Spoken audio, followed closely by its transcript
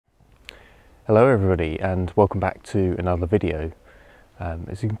Hello everybody and welcome back to another video.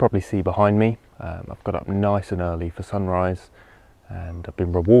 As you can probably see behind me, I've got up nice and early for sunrise and I've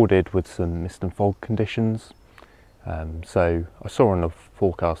been rewarded with some mist and fog conditions. So I saw on the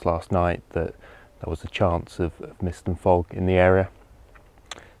forecast last night that there was a chance of mist and fog in the area.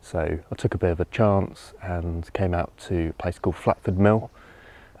 So I took a bit of a chance and came out to a place called Flatford Mill,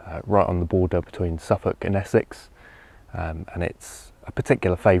 right on the border between Suffolk and Essex. And it's a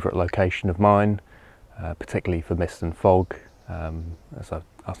particular favourite location of mine, particularly for mist and fog, as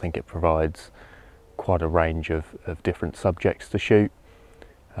I think it provides quite a range of different subjects to shoot.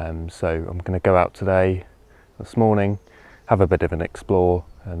 So I'm going to go out this morning, have a bit of an explore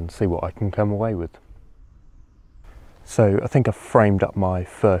and see what I can come away with. So I think I've framed up my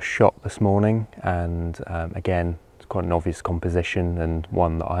first shot this morning, and again, it's quite an obvious composition and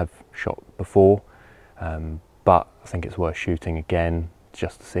one that I've shot before. But I think it's worth shooting again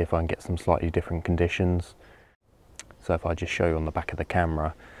just to see if I can get some slightly different conditions. So if I just show you on the back of the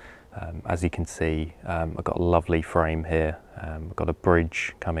camera, as you can see, I've got a lovely frame here. I've got a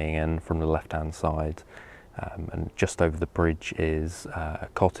bridge coming in from the left hand side, and just over the bridge is a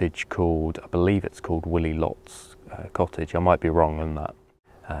cottage called, I believe it's called Willie Lott's cottage. I might be wrong on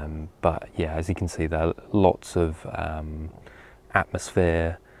that. But yeah, as you can see, there are lots of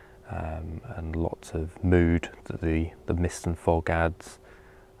atmosphere and lots of mood that the mist and fog adds.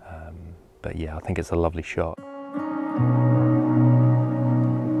 But yeah, I think it's a lovely shot.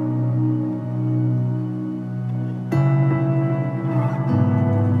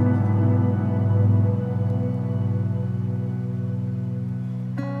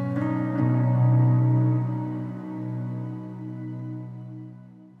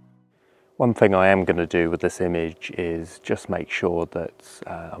 One thing I am going to do with this image is just make sure that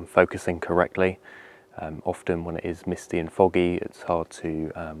I'm focusing correctly. Often when it is misty and foggy, it's hard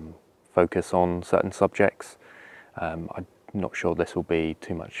to focus on certain subjects. I'm not sure this will be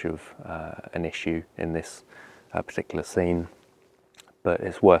too much of an issue in this particular scene, but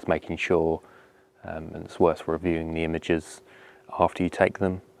it's worth making sure, and it's worth reviewing the images after you take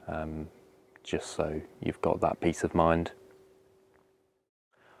them, just so you've got that peace of mind.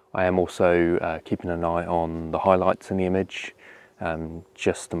 I am also keeping an eye on the highlights in the image,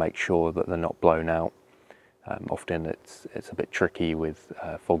 just to make sure that they're not blown out. Often it's a bit tricky with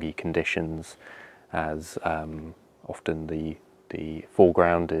foggy conditions, as often the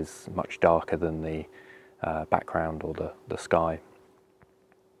foreground is much darker than the background or the sky.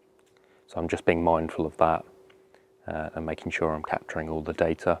 So I'm just being mindful of that and making sure I'm capturing all the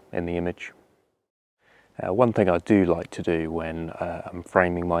data in the image. One thing I do like to do when I'm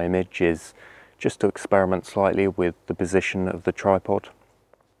framing my image is just to experiment slightly with the position of the tripod.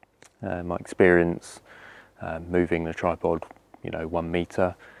 My experience moving the tripod, 1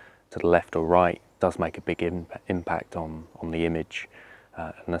 metre to the left or right does make a big impact on the image.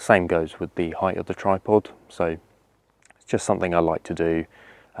 And the same goes with the height of the tripod. So it's just something I like to do,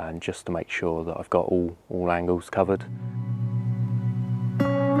 and just to make sure that I've got all angles covered.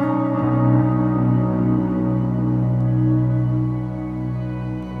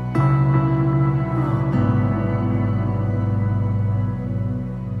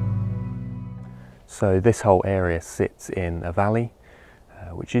 So this whole area sits in a valley,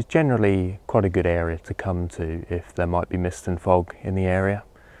 which is generally quite a good area to come to if there might be mist and fog in the area.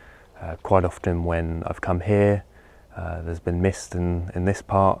 Quite often when I've come here, there's been mist in this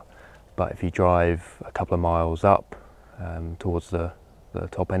part, but if you drive a couple of miles up towards the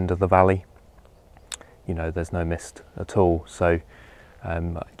top end of the valley, there's no mist at all. So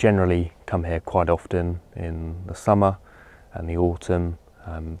I generally come here quite often in the summer and the autumn,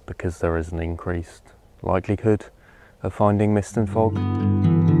 because there is an increased likelihood of finding mist and fog.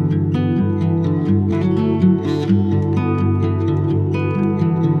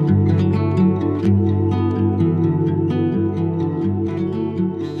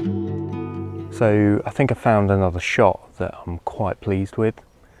 So I think I found another shot that I'm quite pleased with.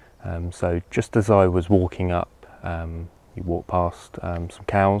 So just as I was walking up, you walk past some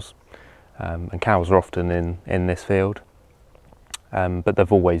cows, and cows are often in this field. But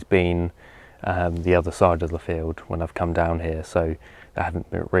they've always been the other side of the field when I've come down here, so there haven't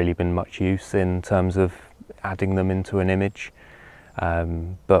really been much use in terms of adding them into an image.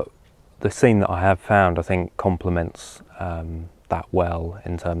 But the scene that I have found, I think, complements that well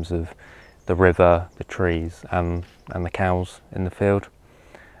in terms of the river, the trees and the cows in the field.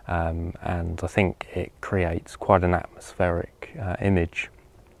 And I think it creates quite an atmospheric image.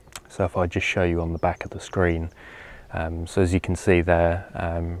 So if I just show you on the back of the screen, so as you can see there,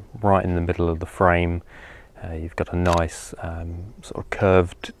 right in the middle of the frame, you've got a nice sort of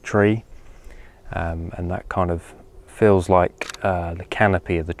curved tree, and that kind of feels like the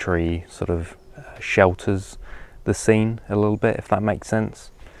canopy of the tree sort of shelters the scene a little bit, if that makes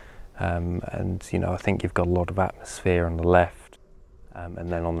sense. And you know, I think you've got a lot of atmosphere on the left,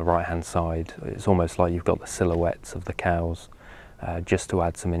 and then on the right hand side it's almost like you've got the silhouettes of the cows, just to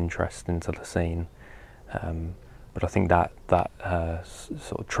add some interest into the scene. But I think that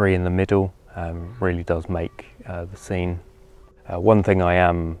sort of tree in the middle really does make the scene. One thing I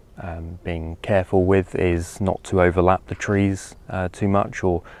am being careful with is not to overlap the trees too much,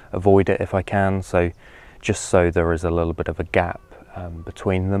 or avoid it if I can, so just so there is a little bit of a gap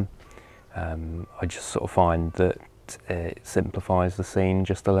between them. I just sort of find that it simplifies the scene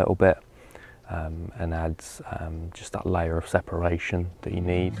just a little bit, and adds just that layer of separation that you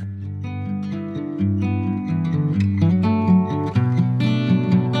need.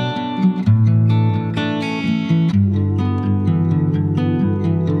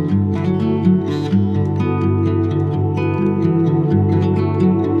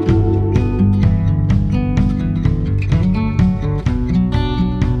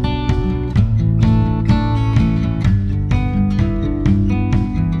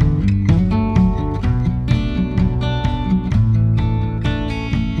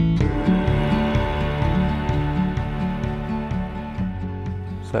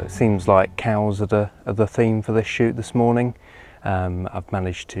 So it seems like cows are the theme for this shoot this morning. I've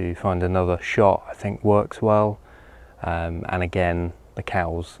managed to find another shot I think works well, and again the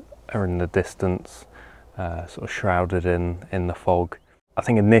cows are in the distance, sort of shrouded in the fog. I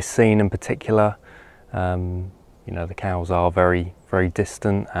think in this scene in particular, you know, the cows are very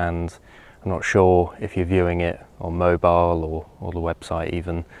distant, and I'm not sure if you're viewing it on mobile or the website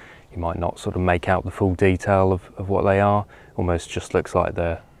even, you might not sort of make out the full detail of what they are. Almost just looks like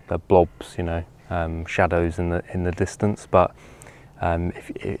they're blobs, you know, shadows in the distance. But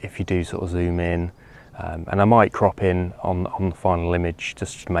if you do sort of zoom in, and I might crop in on the final image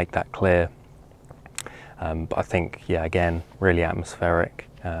just to make that clear. But I think, yeah, again, really atmospheric,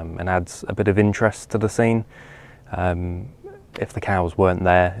 and adds a bit of interest to the scene. If the cows weren't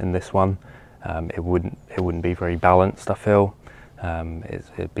there in this one, it wouldn't be very balanced, I feel.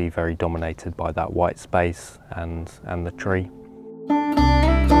 It'd be very dominated by that white space and the tree.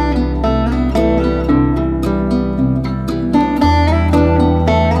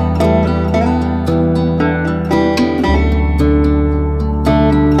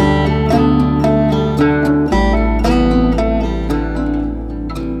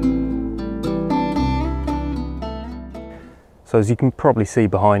 So as you can probably see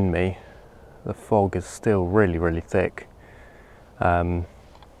behind me, the fog is still really thick. I'd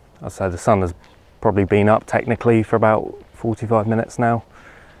say the sun has probably been up technically for about 45 minutes now,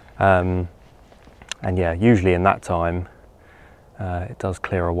 and yeah, usually in that time it does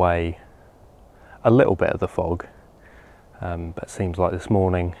clear away a little bit of the fog, but it seems like this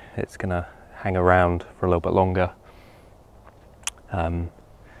morning it's gonna hang around for a little bit longer,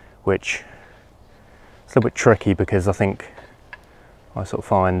 which is a little bit tricky because I think I sort of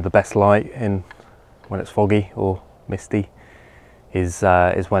find the best light in when it's foggy or misty is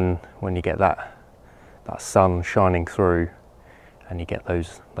when you get that sun shining through, and you get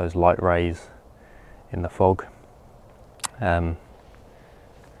those light rays in the fog. But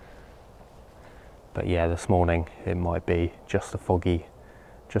yeah, this morning it might be just a foggy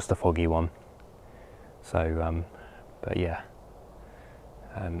one. So but yeah,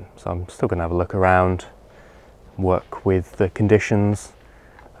 so I'm still gonna have a look around, work with the conditions.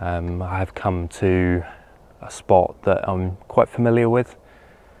 I have come to a spot that I'm quite familiar with.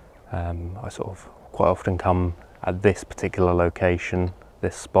 I sort of quite often come at this particular location,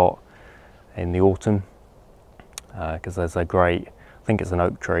 this spot, in the autumn, because there's a great, I think it's an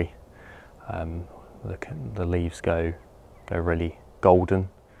oak tree, the leaves go really golden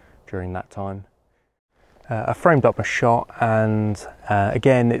during that time. I framed up a shot, and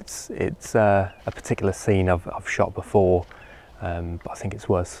again it's a particular scene I've shot before, but I think it's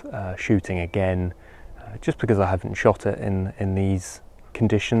worth shooting again, just because I haven't shot it in these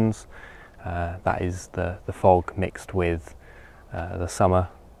conditions. That is the fog mixed with the summer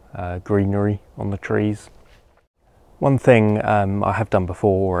greenery on the trees. One thing I have done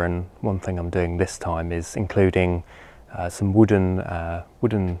before, and one thing I'm doing this time, is including some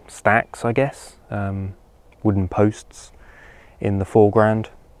wooden stacks, I guess, wooden posts in the foreground,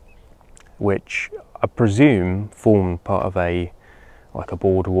 which I presume formed part of like a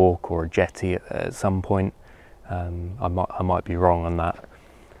boardwalk or a jetty at some point. I might be wrong on that.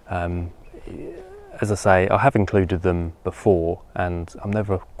 As I say, I have included them before, and I'm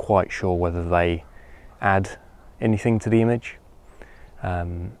never quite sure whether they add anything to the image.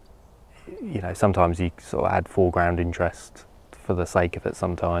 you know, sometimes you sort of add foreground interest for the sake of it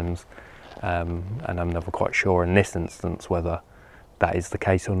sometimes, and I'm never quite sure in this instance whether that is the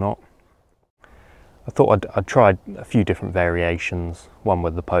case or not. I thought I'd tried a few different variations, one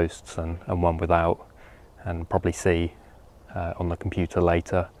with the posts and one without, and probably see on the computer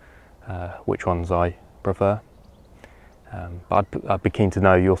later which ones I prefer. But I'd be keen to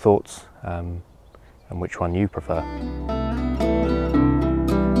know your thoughts and which one you prefer.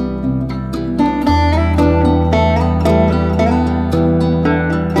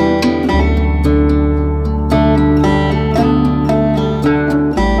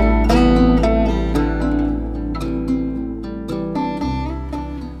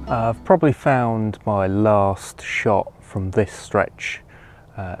 I've probably found my last shot from this stretch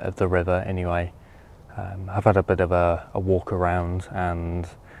of the river anyway. I've had a bit of a walk around and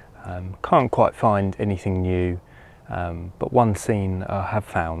can't quite find anything new, but one scene I have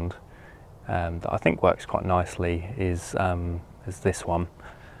found that I think works quite nicely is this one.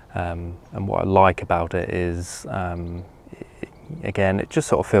 And what I like about it is, again, it just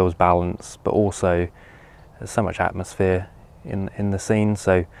sort of feels balanced, but also there's so much atmosphere in the scene.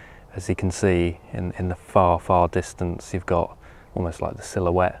 So as you can see in the far distance, you've got almost like the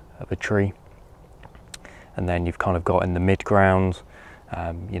silhouette of a tree, and then you've kind of got in the mid-ground,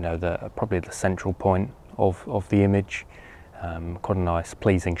 you know, probably the central point of the image, quite a nice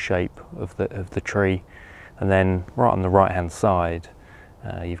pleasing shape of the tree, and then right on the right hand side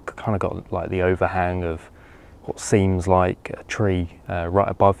you've kind of got like the overhang of what seems like a tree right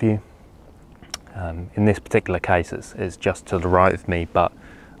above you. In this particular case it's just to the right of me, but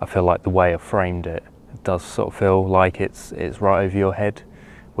I feel like the way I've framed it does sort of feel like it's right over your head,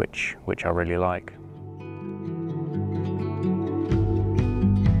 which I really like.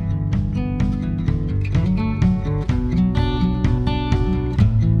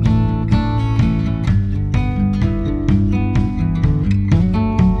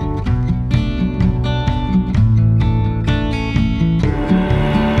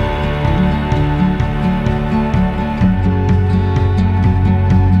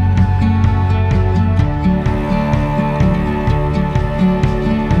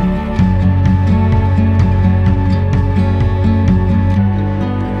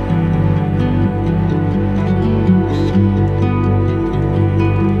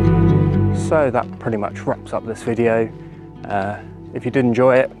 So that pretty much wraps up this video. If you did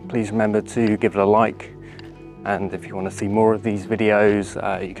enjoy it, please remember to give it a like, and if you want to see more of these videos,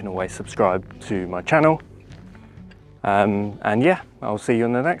 you can always subscribe to my channel. And yeah, I'll see you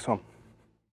in the next one.